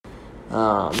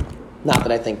Not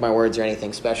that I think my words are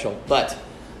anything special, but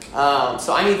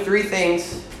so I need 3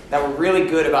 things that were really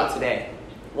good about today.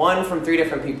 1 from 3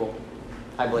 different people.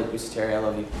 Hi, Blake Busateri, I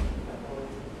love you.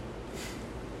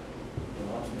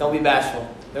 Don't be bashful.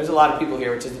 There's a lot of people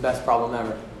here, which is the best problem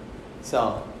ever.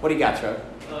 So, what do you got, Trevor?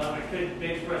 I could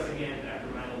bench press again after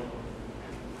my little.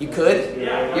 You could?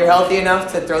 Yeah. You're healthy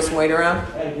enough to throw some weight around?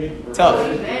 Tough.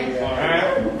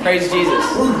 Praise Jesus.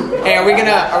 Hey, are we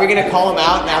gonna call him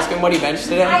out and ask him what he benched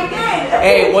today? I did.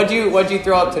 Hey, what'd you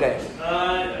throw up today?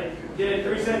 I did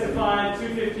 3 sets of 5,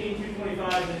 215,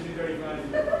 225, and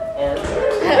 235.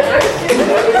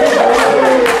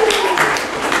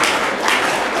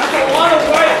 That's a lot of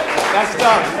weight. That's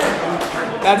tough.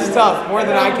 That's tough. More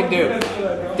than I can do.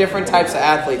 Different types of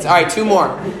athletes. All right, 2 more.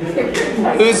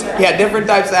 Different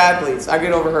types of athletes. I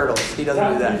get over hurdles. He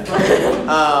doesn't do that.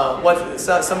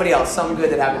 Somebody else? Something good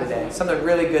that happened today. Something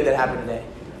really good that happened today.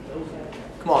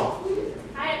 Come on.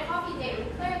 I had a coffee date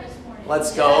with Claire this morning.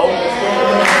 Let's go.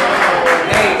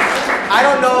 Hey, I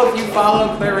don't know if you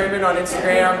follow Claire Raymond on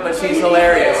Instagram, but she's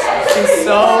hilarious. She's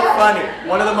so funny.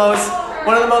 One of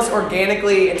the most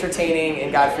organically entertaining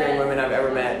and God-fearing women I've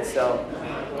ever met. So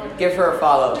give her a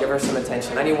follow. Give her some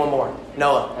attention. I need 1 more.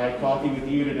 Noah. I had coffee with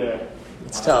you today.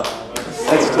 It's tough.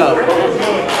 That's tough.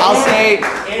 I'll say.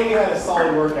 And we had a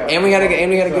solid workout. And we had a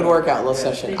good workout, little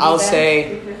session. I'll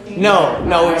say. No,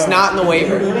 it was not in the weight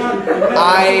room.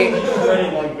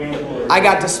 I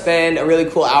got to spend a really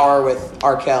cool hour with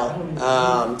Arkell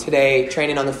today,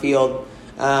 training on the field.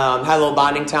 Had a little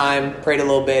bonding time, prayed a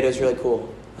little bit. It was really cool.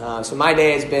 So my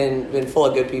day has been full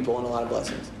of good people and a lot of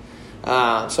blessings.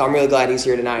 So I'm really glad he's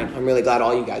here tonight. I'm really glad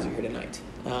all you guys are here tonight.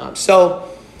 So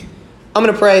I'm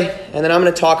going to pray, and then I'm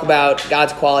going to talk about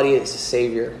God's quality as a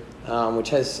Savior, which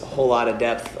has a whole lot of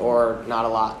depth, or not a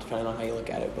lot, depending on how you look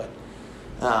at it. But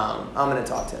I'm going to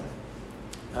talk to him.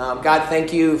 God,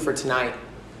 thank you for tonight.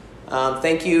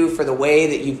 Thank you for the way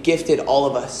that you've gifted all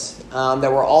of us,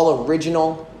 that we're all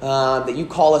original, that you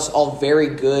call us all very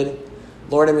good,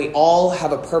 Lord, and we all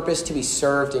have a purpose to be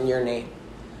served in your name.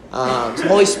 So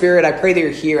Holy Spirit, I pray that you're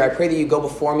here. I pray that you go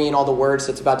before me in all the words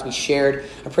that's about to be shared.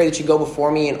 I pray that you go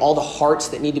before me in all the hearts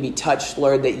that need to be touched,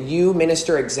 Lord, that you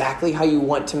minister exactly how you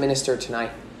want to minister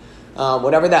tonight.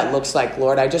 Whatever that looks like,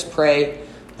 Lord, I just pray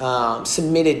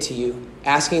submitted to you,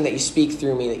 asking that you speak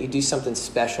through me, that you do something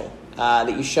special,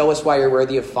 that you show us why you're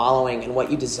worthy of following and what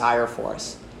you desire for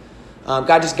us.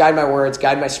 God, just guide my words,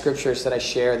 guide my scriptures that I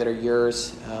share that are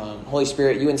yours. Holy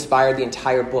Spirit, you inspired the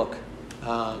entire book.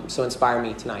 So inspire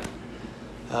me tonight.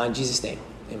 In Jesus' name,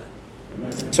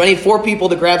 amen. So I need 4 people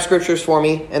to grab scriptures for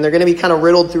me, and they're going to be kind of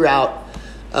riddled throughout.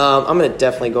 I'm going to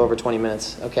definitely go over 20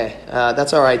 minutes. Okay,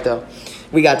 that's all right, though.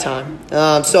 We got time.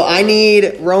 So I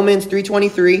need Romans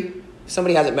 3:23. If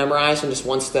somebody has it memorized and just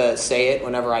wants to say it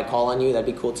whenever I call on you, that'd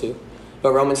be cool, too.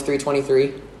 But Romans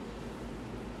 3:23.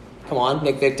 Come on,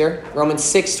 Nick Victor. Romans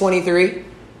 6:23.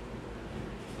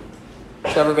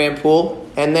 Trevor Van Poel.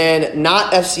 And then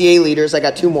not FCA leaders, I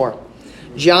got 2 more.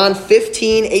 John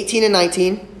 15:18 and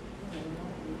 19.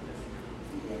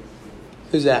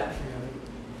 Who's that?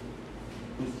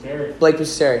 Blake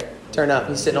Busateri. Turn up.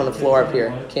 He's sitting on the floor up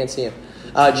here. Can't see him.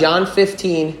 John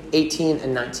 15:18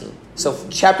 and 19. So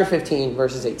chapter 15,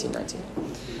 verses 18, 19.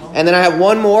 And then I have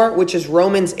 1 more, which is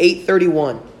Romans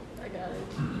 8:31. I got it.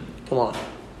 Come on.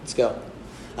 Let's go.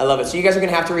 I love it. So you guys are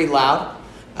going to have to read loud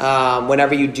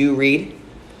whenever you do read.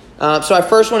 So I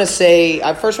first want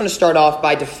to start off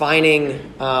by defining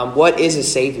what is a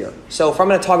Savior. So if I'm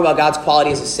going to talk about God's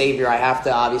quality as a Savior, I have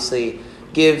to obviously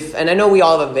give, and I know we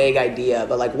all have a vague idea,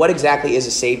 but like what exactly is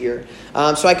a Savior?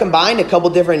 So I combined a couple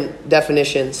different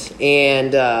definitions,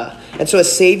 and so a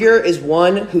Savior is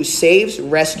one who saves,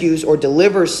 rescues, or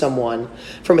delivers someone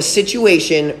from a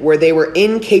situation where they were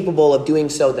incapable of doing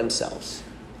so themselves.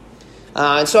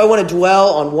 And so I want to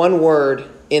dwell on one word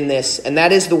in this, and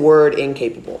that is the word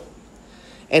incapable.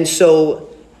 And so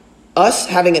us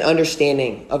having an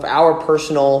understanding of our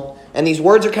personal, and these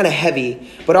words are kind of heavy,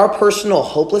 but our personal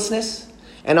hopelessness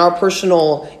and our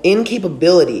personal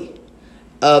incapability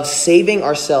of saving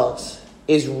ourselves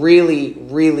is really,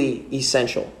 really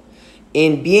essential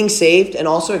in being saved and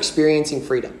also experiencing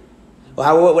freedom.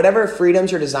 Whatever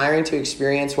freedoms you're desiring to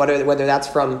experience, whether that's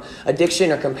from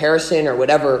addiction or comparison or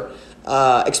whatever,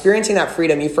 experiencing that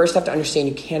freedom, you first have to understand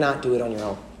you cannot do it on your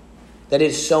own. That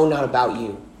it is so not about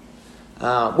you,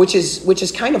 which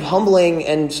is kind of humbling.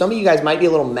 And some of you guys might be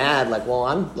a little mad, like, well,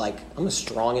 I'm a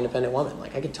strong, independent woman.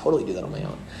 Like I could totally do that on my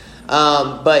own.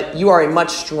 But you are a much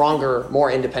stronger, more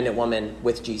independent woman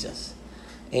with Jesus,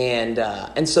 and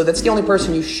so that's the only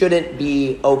person you shouldn't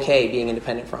be okay being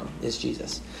independent from is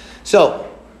Jesus. So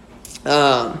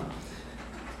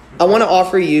I want to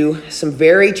offer you some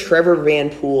very Trevor Van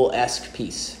Poole-esque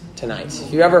piece tonight.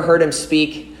 If you ever heard him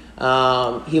speak,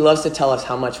 he loves to tell us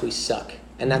how much we suck,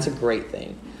 and that's a great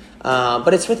thing.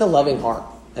 But it's with a loving heart,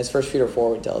 as 1 Peter 4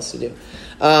 would tell us to do.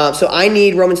 So I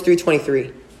need Romans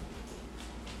 3:23.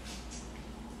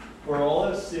 For all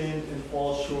have sinned and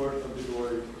fall short of the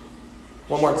glory.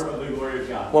 One more Short of the glory of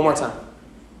God. One more time.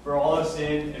 For all have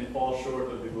sinned and fall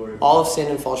short of the glory of God. All have sinned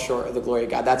and fall short of the glory of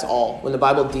God. That's all. When the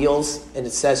Bible deals and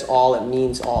it says all, it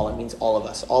means all. It means all of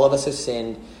us. All of us have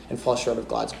sinned and fall short of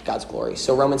God's glory.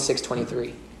 So Romans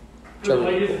 6:23. For the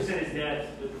wages of sin is death,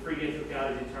 but the free gift of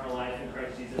God is eternal life in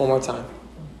Christ Jesus. One more time.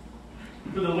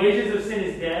 For the wages of sin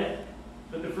is death,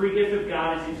 but the free gift of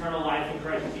God is eternal life in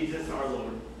Christ Jesus our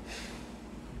Lord.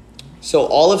 So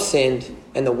all have sinned,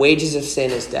 and the wages of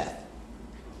sin is death.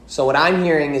 So what I'm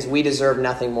hearing is we deserve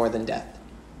nothing more than death.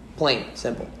 Plain,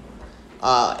 simple.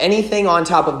 Anything on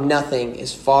top of nothing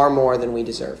is far more than we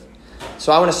deserve.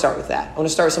 So I want to start with that. I want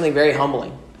to start with something very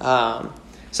humbling.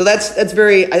 So that's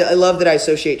very, I love that I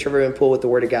associate Trevor Van Poole with the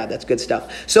Word of God. That's good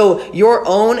stuff. So your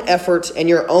own efforts and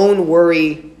your own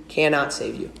worry cannot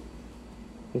save you.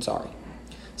 I'm sorry.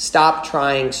 Stop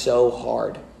trying so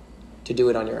hard to do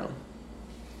it on your own.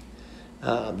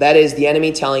 That is the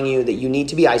enemy telling you that you need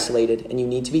to be isolated and you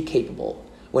need to be capable,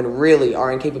 when really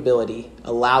our incapability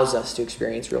allows us to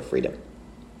experience real freedom.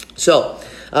 So,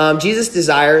 Jesus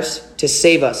desires to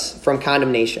save us from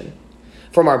condemnation,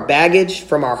 from our baggage,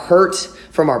 from our hurt,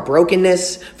 from our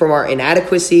brokenness, from our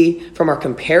inadequacy, from our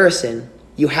comparison.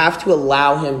 You have to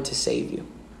allow him to save you.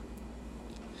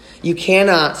 You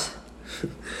cannot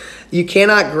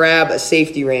grab a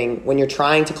safety ring when you're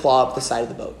trying to claw up the side of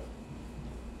the boat.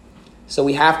 So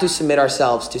we have to submit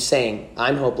ourselves to saying,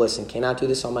 I'm hopeless and cannot do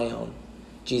this on my own.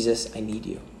 Jesus, I need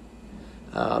you.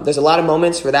 There's a lot of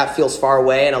moments where that feels far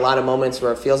away, and a lot of moments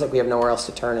where it feels like we have nowhere else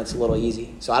to turn. It's a little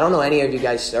easy. So I don't know any of you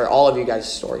guys, or all of you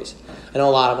guys' stories. I know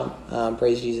a lot of them,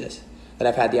 praise Jesus, that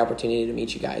I've had the opportunity to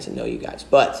meet you guys and know you guys.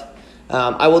 But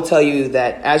I will tell you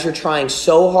that as you're trying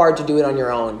so hard to do it on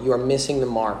your own, you are missing the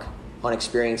mark on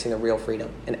experiencing the real freedom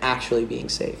and actually being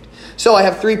saved. So I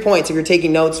have 3 points. If you're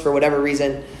taking notes for whatever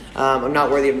reason, I'm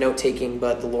not worthy of note-taking,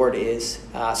 but the Lord is.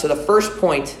 So the first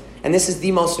point, and this is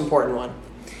the most important one,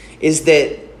 is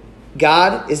that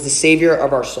God is the Savior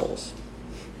of our souls.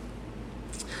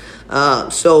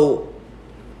 So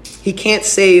he can't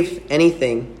save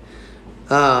anything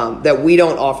that we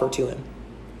don't offer to him.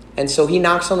 And so he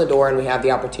knocks on the door and we have the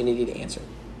opportunity to answer.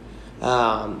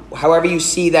 However you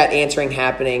see that answering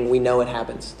happening, we know it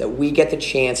happens, that we get the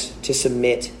chance to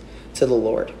submit to the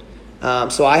Lord.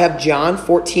 So I have John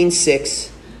 14:6,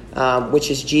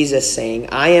 which is Jesus saying,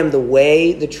 I am the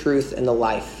way, the truth, and the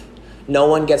life. No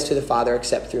one gets to the Father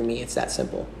except through me. It's that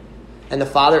simple. And the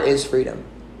Father is freedom.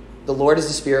 The Lord is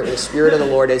the Spirit. Where the Spirit of the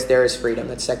Lord is, there is freedom.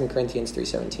 That's 2 Corinthians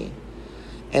 3:17.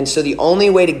 And so the only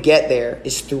way to get there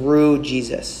is through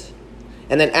Jesus.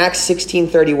 And then Acts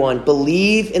 16:31,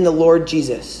 believe in the Lord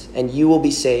Jesus, and you will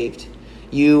be saved,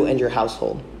 you and your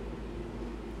household.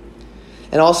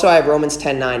 And also I have Romans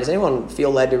 10:9. Does anyone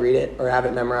feel led to read it or have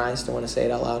it memorized? I want to say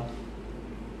it out loud.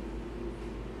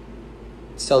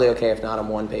 It's totally okay if not. I'm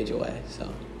 1 page away.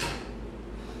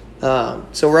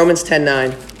 So Romans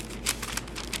 10:9.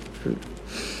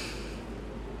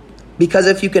 Because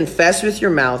if you confess with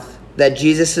your mouth that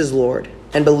Jesus is Lord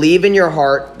and believe in your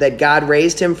heart that God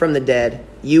raised him from the dead,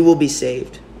 you will be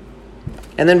saved.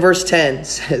 And then verse 10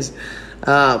 says,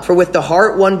 for with the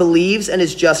heart one believes and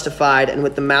is justified, and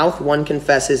with the mouth one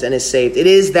confesses and is saved. It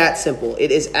is that simple. It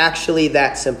is actually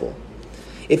that simple.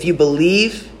 If you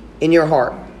believe in your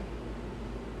heart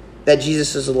that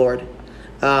Jesus is the Lord,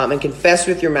 and confess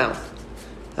with your mouth,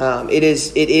 that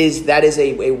is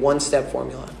a one-step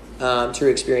formula to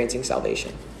experiencing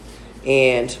salvation.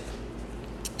 And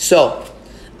so,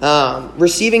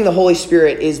 receiving the Holy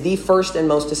Spirit is the first and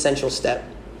most essential step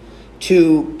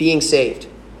to being saved.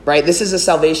 Right? This is a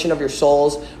salvation of your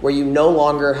souls where you no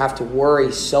longer have to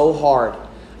worry so hard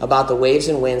about the waves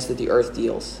and winds that the earth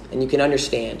deals. And you can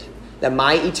understand that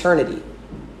my eternity,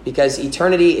 because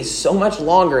eternity is so much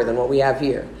longer than what we have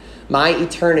here, my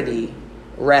eternity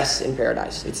rests in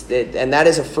paradise. And that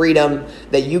is a freedom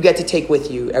that you get to take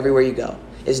with you everywhere you go,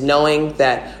 is knowing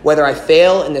that whether I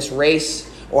fail in this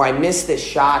race or I miss this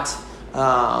shot,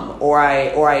 or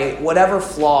I whatever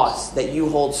flaws that you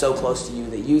hold so close to you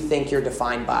that you think you're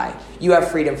defined by, you have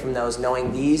freedom from those,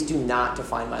 knowing these do not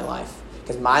define my life,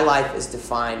 because my life is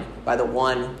defined by the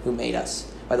one who made us,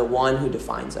 by the one who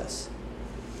defines us.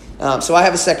 So I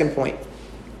have a second point.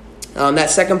 That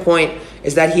second point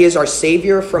is that he is our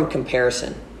Savior from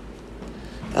comparison.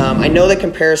 I know that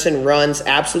comparison runs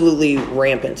absolutely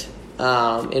rampant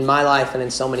in my life and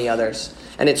in so many others.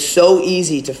 And it's so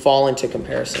easy to fall into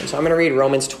comparison. So I'm going to read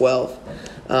Romans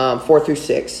 12, 4 through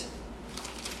 6.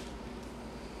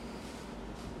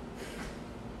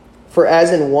 For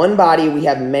as in one body we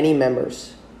have many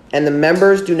members, and the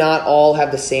members do not all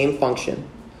have the same function.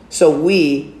 So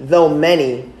we, though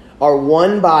many, are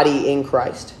one body in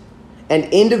Christ, and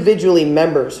individually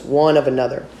members one of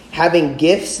another. Having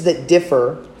gifts that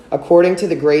differ according to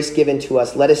the grace given to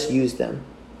us, let us use them.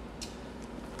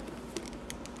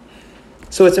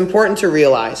 So it's important to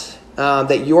realize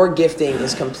that your gifting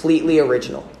is completely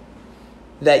original,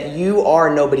 that you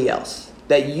are nobody else,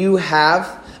 that you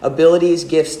have abilities,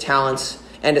 gifts, talents,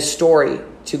 and a story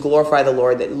to glorify the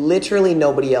Lord that literally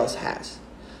nobody else has.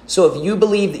 So if you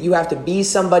believe that you have to be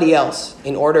somebody else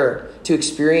in order to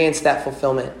experience that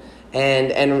fulfillment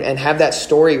and have that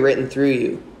story written through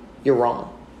you, you're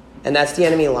wrong. And that's the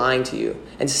enemy lying to you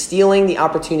and stealing the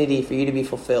opportunity for you to be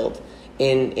fulfilled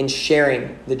in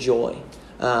sharing the joy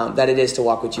that it is to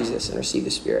walk with Jesus and receive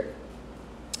the Spirit.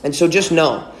 And so just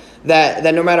know that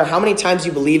no matter how many times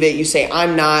you believe it, you say,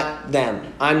 I'm not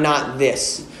them. I'm not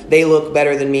this. They look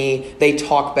better than me. They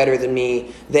talk better than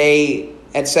me. They,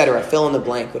 etc. Fill in the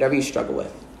blank, whatever you struggle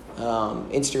with.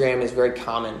 Instagram is very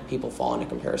common. People fall into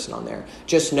comparison on there.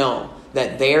 Just know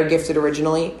that they are gifted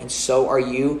originally, and so are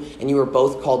you. And you are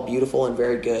both called beautiful and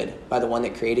very good by the one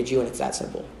that created you, and it's that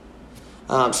simple.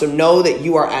 So know that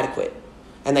you are adequate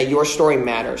and that your story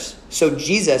matters. So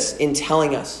Jesus, in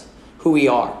telling us who we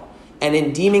are and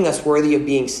in deeming us worthy of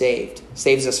being saved,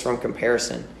 saves us from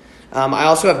comparison. I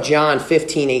also have John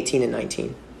 15, 18, and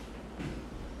 19.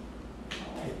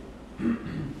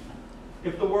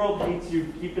 If the world hates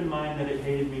you, keep in mind that it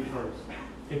hated me first.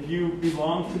 If you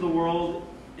belong to the world,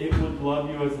 it would love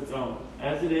you as its own.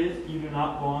 As it is, you do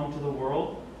not belong to the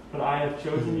world, but I have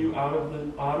chosen you out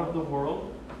of the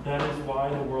world. That is why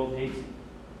the world hates you.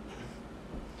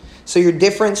 So your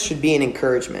difference should be an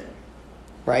encouragement,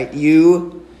 right?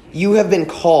 You have been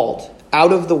called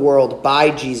out of the world by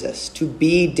Jesus to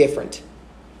be different.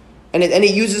 And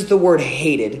it uses the word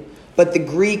hated, but the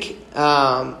Greek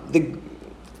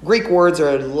words are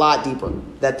a lot deeper.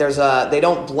 That they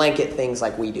don't blanket things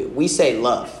like we do. We say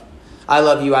love. I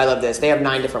love you, I love this. They have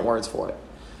 9 different words for it,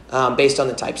 based on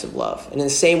the types of love. And in the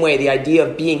same way, the idea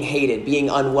of being hated, being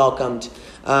unwelcomed,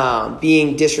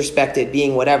 being disrespected,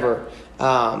 being whatever,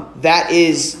 that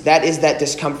is that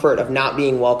discomfort of not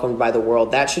being welcomed by the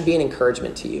world. That should be an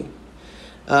encouragement to you.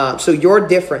 So your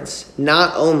difference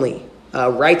not only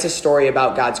writes a story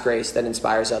about God's grace that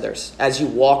inspires others as you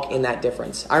walk in that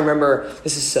difference. I remember,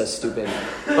 this is so stupid,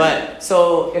 but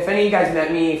so if any of you guys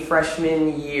met me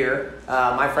freshman year,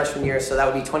 my freshman year, so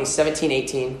that would be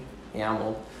 2017-18. Yeah, I'm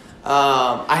old.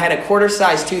 I had a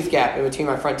quarter-sized tooth gap in between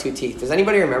my front 2 teeth. Does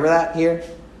anybody remember that here?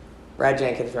 Brad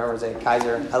Jenkins remembers it.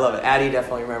 Kaiser, I love it. Addie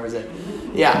definitely remembers it.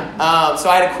 Yeah. So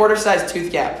I had a quarter-sized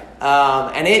tooth gap,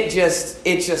 and it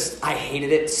just, I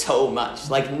hated it so much.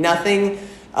 Like nothing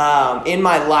in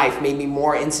my life made me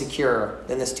more insecure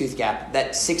than this tooth gap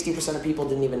that 60% of people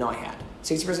didn't even know I had.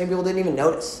 60% of people didn't even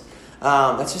notice.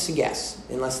 That's just a guess,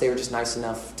 unless they were just nice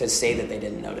enough to say that they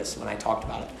didn't notice when I talked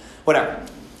about it. Whatever.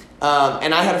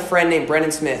 And I had a friend named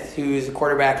Brendan Smith, who's a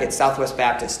quarterback at Southwest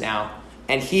Baptist now.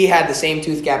 And he had the same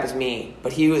tooth gap as me,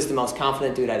 but he was the most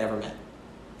confident dude I'd ever met.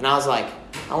 And I was like,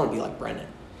 I want to be like Brendan,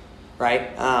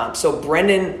 right? So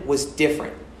Brendan was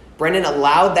different. Brendan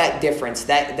allowed that difference,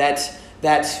 that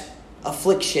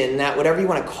affliction, that whatever you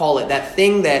want to call it, that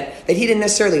thing that he didn't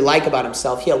necessarily like about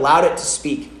himself, he allowed it to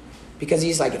speak. Because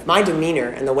he's like, if my demeanor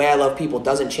and the way I love people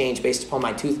doesn't change based upon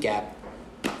my tooth gap,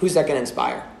 who's that going to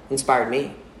inspire? Inspired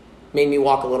me. Made me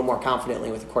walk a little more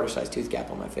confidently with a quarter-sized tooth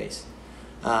gap on my face.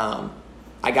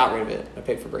 I got rid of it. I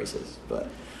paid for braces, but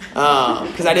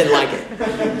because I didn't like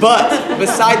it. But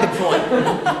beside the point,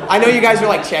 I know you guys were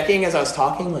like checking as I was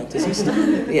talking, like, does he still have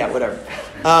it? Yeah, whatever.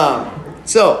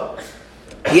 So,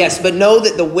 yes, but know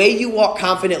that the way you walk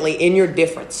confidently in your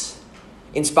difference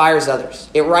inspires others.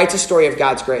 It writes a story of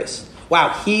God's grace. Wow,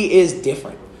 he is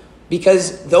different.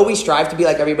 Because though we strive to be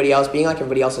like everybody else, being like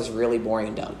everybody else is really boring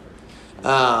and dumb.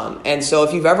 And so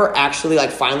if you've ever actually like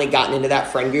finally gotten into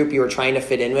that friend group you were trying to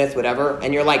fit in with, whatever,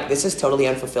 and you're like, this is totally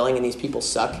unfulfilling and these people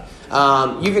suck,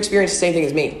 you've experienced the same thing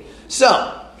as me.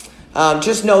 So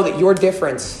just know that your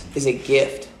difference is a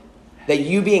gift. That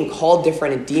you being called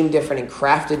different and deemed different and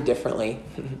crafted differently,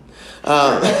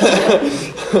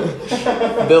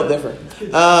 built different.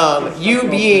 You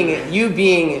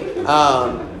being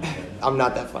I'm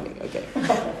not that funny. Okay.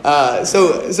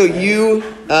 So you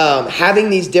having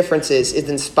these differences is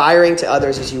inspiring to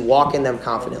others as you walk in them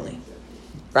confidently,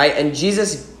 right? And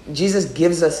Jesus Jesus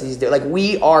gives us these, like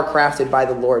we are crafted by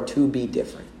the Lord to be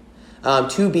different,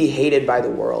 to be hated by the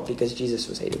world because Jesus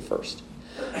was hated first.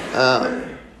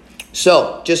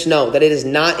 So just know that it is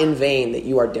not in vain that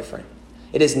you are different.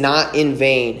 It is not in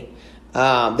vain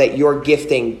that your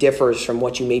gifting differs from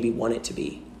what you maybe want it to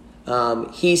be.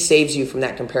 He saves you from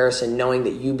that comparison, knowing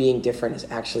that you being different is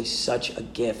actually such a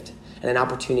gift and an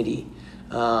opportunity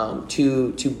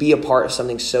to be a part of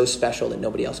something so special that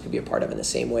nobody else could be a part of in the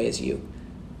same way as you.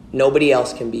 Nobody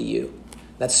else can be you.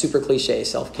 That's super cliche,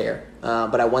 self-care.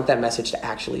 But I want that message to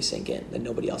actually sink in, that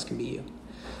nobody else can be you.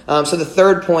 So the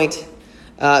third point,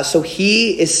 so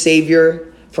he is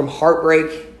Savior from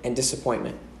heartbreak and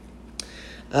disappointment.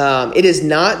 It is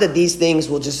not that these things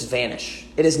will just vanish.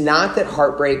 It is not that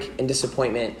heartbreak and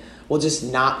disappointment will just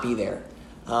not be there.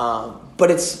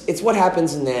 But it's what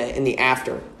happens in the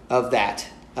after of that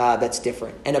that's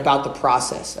different, and about the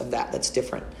process of that's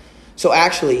different. So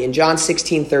actually, in John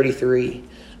 16:33,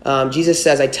 Jesus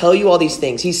says, I tell you all these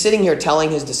things. He's sitting here telling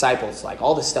his disciples, like,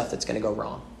 all the stuff that's going to go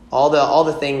wrong. All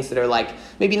the things that are, like,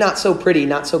 maybe not so pretty,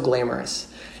 not so glamorous.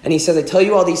 And he says, I tell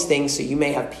you all these things so you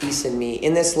may have peace in me.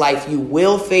 In this life, you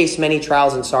will face many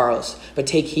trials and sorrows, but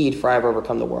take heed, for I have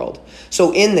overcome the world.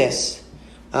 So in this,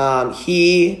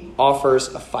 he offers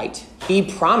a fight. He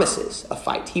promises a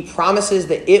fight. He promises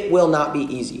that it will not be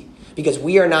easy because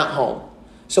we are not home.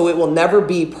 So it will never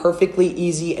be perfectly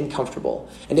easy and comfortable.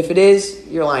 And if it is,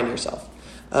 you're lying to yourself.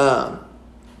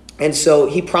 And so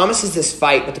he promises this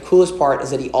fight, but the coolest part is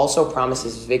that he also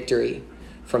promises victory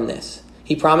from this.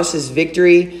 He promises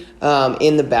victory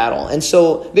in the battle. And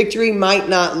so victory might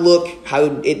not look how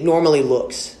it normally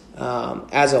looks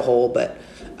as a whole, but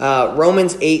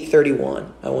Romans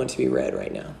 8:31, I want to be read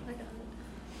right now.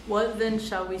 What then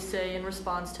shall we say in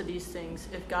response to these things?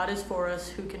 If God is for us,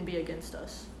 who can be against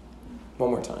us? One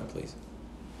more time, please.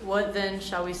 What then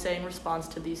shall we say in response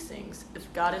to these things?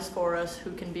 If God is for us,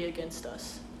 who can be against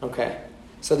us? Okay.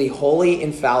 So the holy,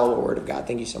 infallible word of God,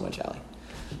 thank you so much, Allie,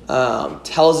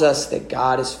 tells us that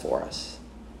God is for us.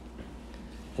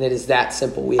 And it is that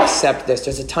simple. We accept this.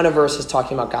 There's a ton of verses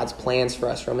talking about God's plans for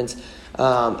us. Romans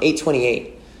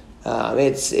 8:28.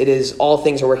 It is all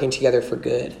things are working together for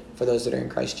good for those that are in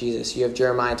Christ Jesus. You have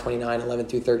Jeremiah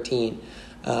 29:11-13,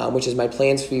 which is my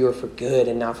plans for you are for good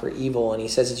and not for evil. And he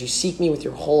says, as you seek me with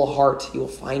your whole heart, you will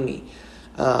find me.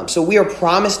 So we are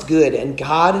promised good, and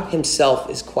God himself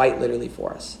is quite literally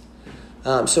for us.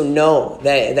 So know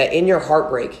that in your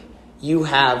heartbreak, you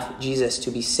have Jesus to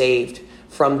be saved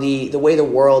from the way the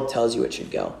world tells you it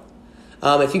should go.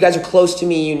 If you guys are close to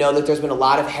me, you know that there's been a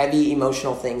lot of heavy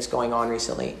emotional things going on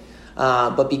recently.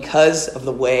 But because of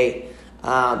the way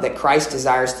that Christ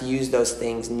desires to use those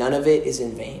things, none of it is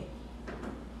in vain.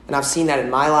 And I've seen that in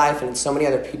my life and in so many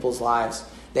other people's lives,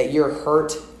 that your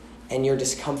hurt and your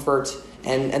discomfort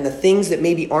and the things that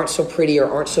maybe aren't so pretty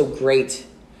or aren't so great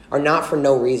are not for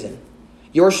no reason.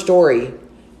 Your story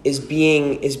is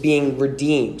being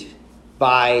redeemed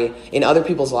in other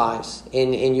people's lives,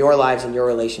 in your lives, in your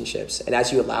relationships, and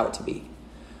as you allow it to be.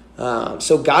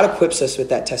 So God equips us with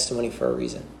that testimony for a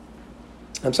reason.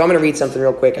 So I'm going to read something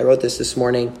real quick. I wrote this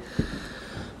morning.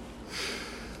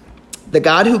 The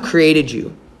God who created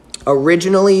you,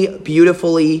 originally,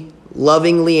 beautifully,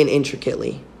 lovingly, and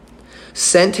intricately,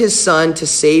 sent his son to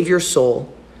save your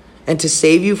soul and to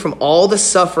save you from all the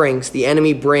sufferings the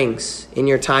enemy brings in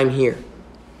your time here.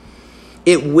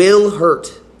 It will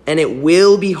hurt and it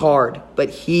will be hard, but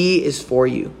he is for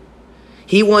you.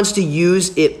 He wants to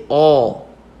use it all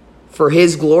for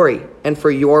his glory and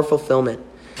for your fulfillment.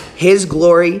 His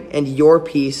glory and your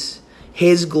peace,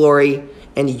 his glory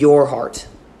and your heart.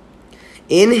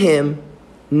 In him,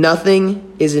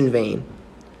 nothing is in vain.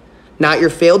 Not your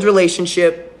failed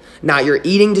relationship, not your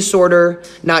eating disorder,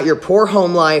 not your poor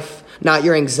home life, not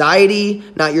your anxiety,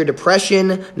 not your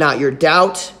depression, not your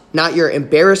doubt, not your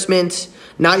embarrassment,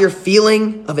 not your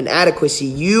feeling of inadequacy.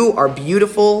 You are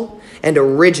beautiful and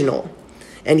original,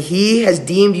 and he has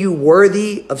deemed you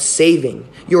worthy of saving.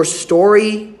 Your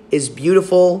story is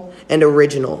beautiful and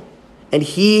original, and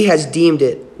he has deemed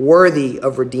it worthy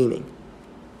of redeeming.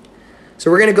 So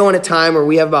we're going to go in a time where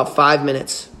we have about 5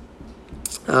 minutes,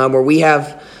 where we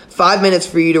have 5 minutes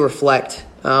for you to reflect.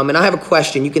 And I have a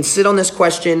question. You can sit on this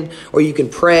question, or you can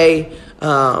pray,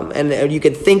 and you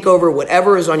can think over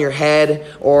whatever is on your head,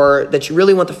 or that you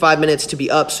really want the 5 minutes to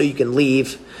be up so you can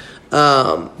leave.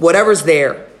 Whatever's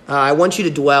there, I want you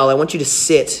to dwell. I want you to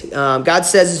sit. God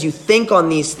says as you think on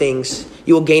these things,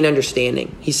 you will gain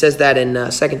understanding. He says that in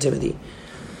 2 Timothy.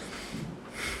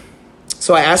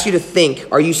 So I ask you to think,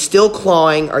 are you still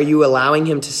clawing? Are you allowing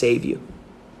him to save you?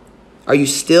 Are you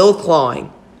still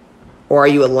clawing? Or are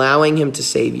you allowing him to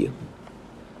save you?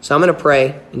 So I'm going to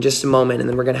pray in just a moment, and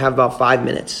then we're going to have about 5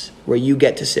 minutes where you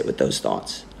get to sit with those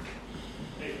thoughts.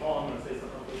 Hey, Paul, I'm going to say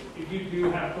something real quick. If you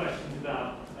do have questions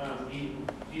about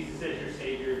Jesus as your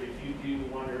Savior, if you do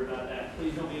wonder about that,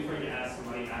 please don't be afraid to ask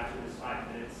somebody after this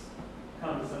 5 minutes.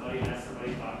 Come to somebody, ask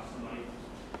somebody, talk to somebody.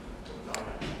 That's all I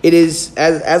got. It is,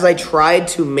 as I tried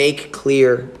to make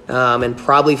clear and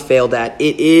probably failed at,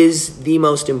 it is the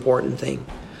most important thing,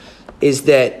 is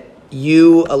that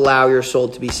you allow your soul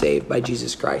to be saved by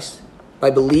Jesus Christ. By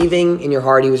believing in your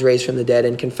heart he was raised from the dead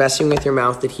and confessing with your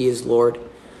mouth that he is Lord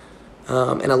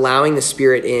and allowing the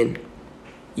Spirit in,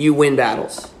 you win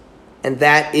battles. And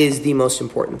that is the most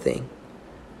important thing.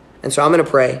 And so I'm going to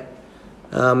pray,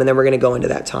 and then we're going to go into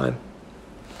that time.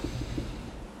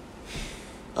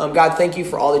 God, thank you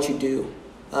for all that you do.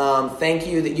 Thank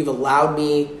you that you've allowed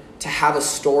me to have a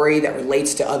story that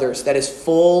relates to others, that is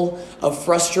full of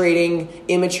frustrating,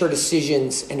 immature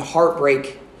decisions and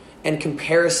heartbreak and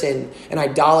comparison and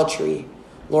idolatry.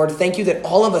 Lord, thank you that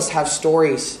all of us have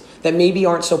stories that maybe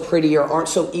aren't so pretty or aren't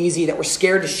so easy, that we're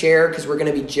scared to share because we're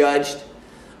going to be judged.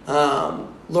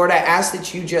 Lord, I ask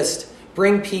that you just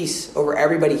bring peace over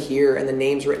everybody here and the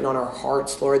names written on our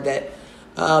hearts, Lord, that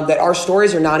our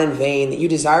stories are not in vain, that you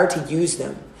desire to use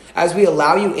them. As we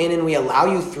allow you in and we allow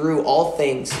you through all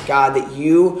things, God, that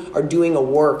you are doing a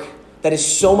work that is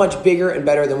so much bigger and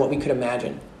better than what we could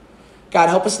imagine. God,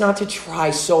 help us not to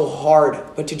try so hard,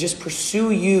 but to just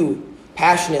pursue you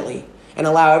passionately and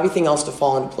allow everything else to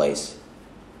fall into place.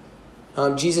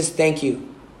 Jesus, thank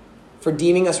you for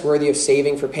deeming us worthy of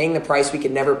saving, for paying the price we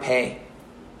could never pay.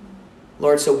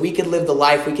 Lord, so we could live the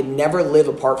life we could never live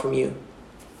apart from you.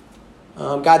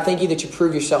 God, thank you that you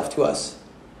prove yourself to us,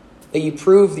 that you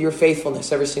prove your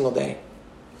faithfulness every single day.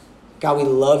 God, we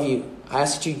love you. I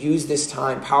ask that you use this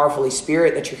time powerfully.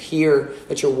 Spirit, that you're here,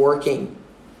 that you're working,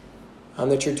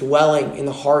 that you're dwelling in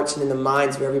the hearts and in the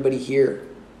minds of everybody here,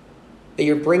 that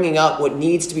you're bringing up what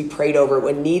needs to be prayed over,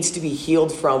 what needs to be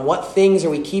healed from, what things are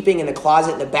we keeping in the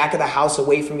closet in the back of the house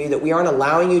away from you that we aren't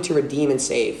allowing you to redeem and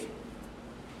save.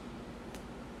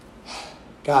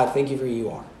 God, thank you for who you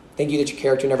are. Thank you that your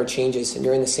character never changes and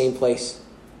you're in the same place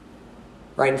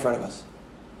right in front of us.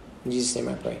 In Jesus' name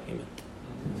I pray. Amen.